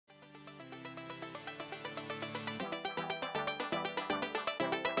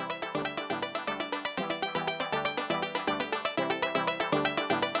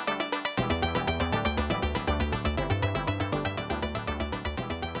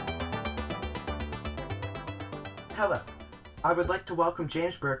Hello, I would like to welcome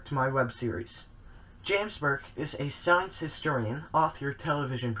James Burke to my web series. James Burke is a science historian, author,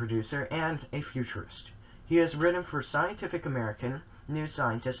 television producer, and a futurist. He has written for Scientific American, New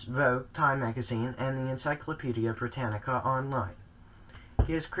Scientist, Vogue, Time magazine, and the Encyclopedia Britannica Online.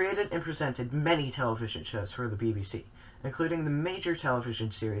 He has created and presented many television shows for the BBC, including the major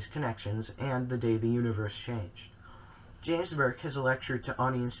television series Connections and The Day the Universe Changed. James Burke has lectured to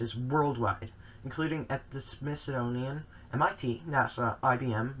audiences worldwide, including at the Smithsonian, MIT, NASA,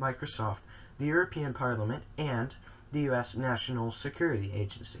 IBM, Microsoft, the European Parliament, and the U.S. National Security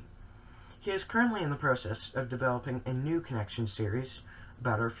Agency. He is currently in the process of developing a new Connection series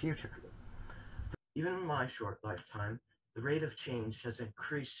about our future. Even in my short lifetime, the rate of change has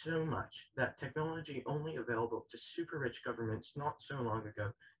increased so much that technology only available to super rich governments not so long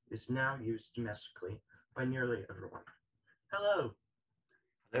ago is now used domestically by nearly everyone. Hello.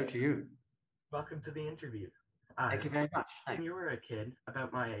 Hello to you. Welcome to the interview. Thank you very much. When you were a kid,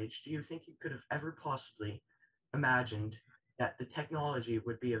 about my age, do you think you could have ever possibly imagined that the technology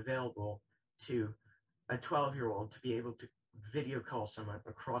would be available to a 12-year-old to be able to video call someone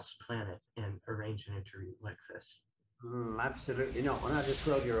across the planet and arrange an interview like this? Absolutely not. When I was a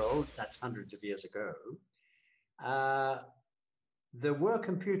 12-year-old, that's hundreds of years ago, there were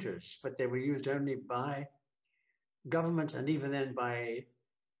computers, but they were used only by governments, and even then by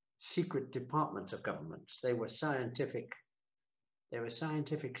secret departments of governments. They were scientific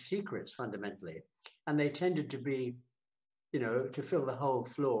secrets fundamentally, and they tended to be, to fill the whole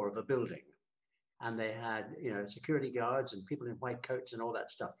floor of a building. And they had, security guards and people in white coats and all that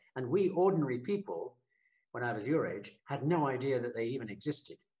stuff. And we ordinary people, when I was your age, had no idea that they even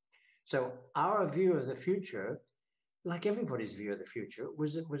existed. So our view of the future, like everybody's view of the future,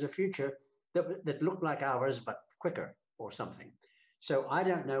 was a future that looked like ours, but quicker or something. So I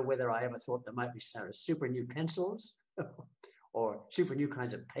don't know whether I ever thought there might be super new pencils or super new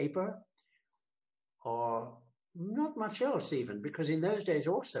kinds of paper, or not much else even, because in those days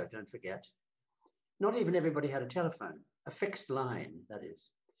also, don't forget, not even everybody had a telephone, a fixed line, that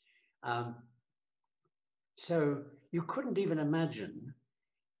is. So you couldn't even imagine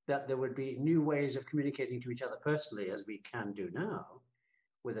that there would be new ways of communicating to each other personally, as we can do now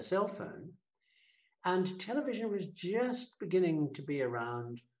with a cell phone. And television was just beginning to be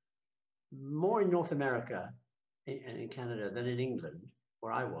around, more in North America and in Canada than in England,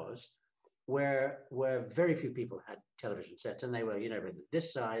 where I was, where very few people had television sets, and they were,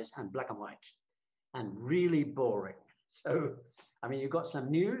 this size and black and white and really boring. So, I mean, you got some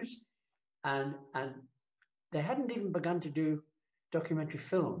news, and they hadn't even begun to do documentary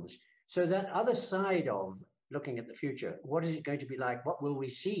films. So that other side of looking at the future, what is it going to be like? What will we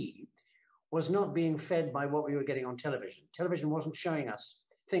see? Was not being fed by what we were getting on television. Television wasn't showing us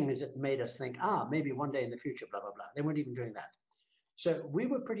things that made us think, maybe one day in the future, blah, blah, blah. They weren't even doing that. So we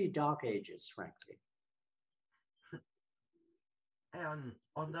were pretty dark ages, frankly. And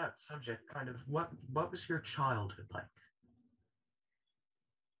on that subject, what was your childhood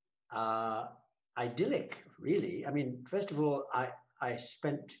like? Idyllic, really. I mean, first of all, I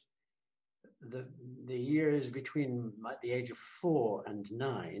spent the years between the age of 4 and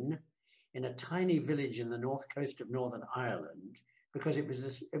 9 in a tiny village in the north coast of Northern Ireland, because it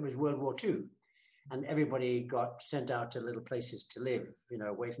was World War II, and everybody got sent out to little places to live,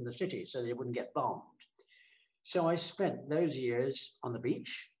 away from the city, so they wouldn't get bombed. So I spent those years on the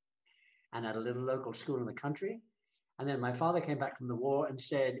beach and at a little local school in the country. And then my father came back from the war and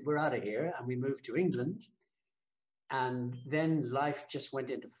said, we're out of here, and we moved to England. And then life just went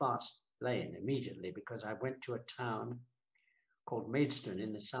into fast lane immediately, because I went to a town called Maidstone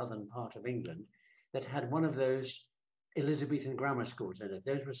in the southern part of England that had one of those Elizabethan grammar schools in it.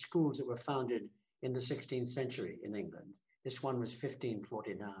 Those were schools that were founded in the 16th century in England. This one was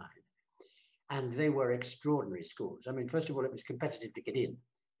 1549. And they were extraordinary schools. I mean, first of all, it was competitive to get in.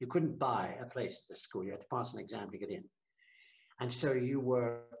 You couldn't buy a place at the school. You had to pass an exam to get in. And so you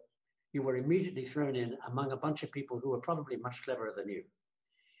were immediately thrown in among a bunch of people who were probably much cleverer than you.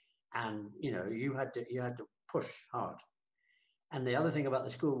 And, you had to push hard. And the other thing about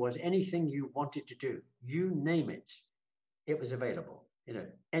the school was anything you wanted to do, you name it, it was available.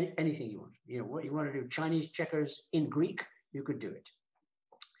 Anything you want. What you want to do, Chinese checkers in Greek, you could do it.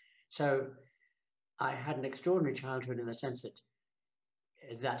 So I had an extraordinary childhood in the sense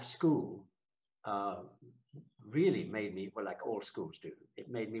that school really made me, well, like all schools do, it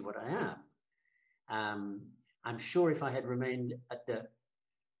made me what I am. I'm sure if I had remained at the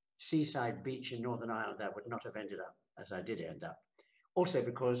seaside beach in Northern Ireland, I would not have ended up as I did end up. Also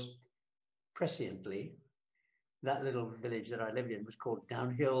because, presciently, that little village that I lived in was called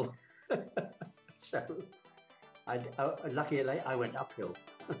Downhill. So Luckily, I went uphill.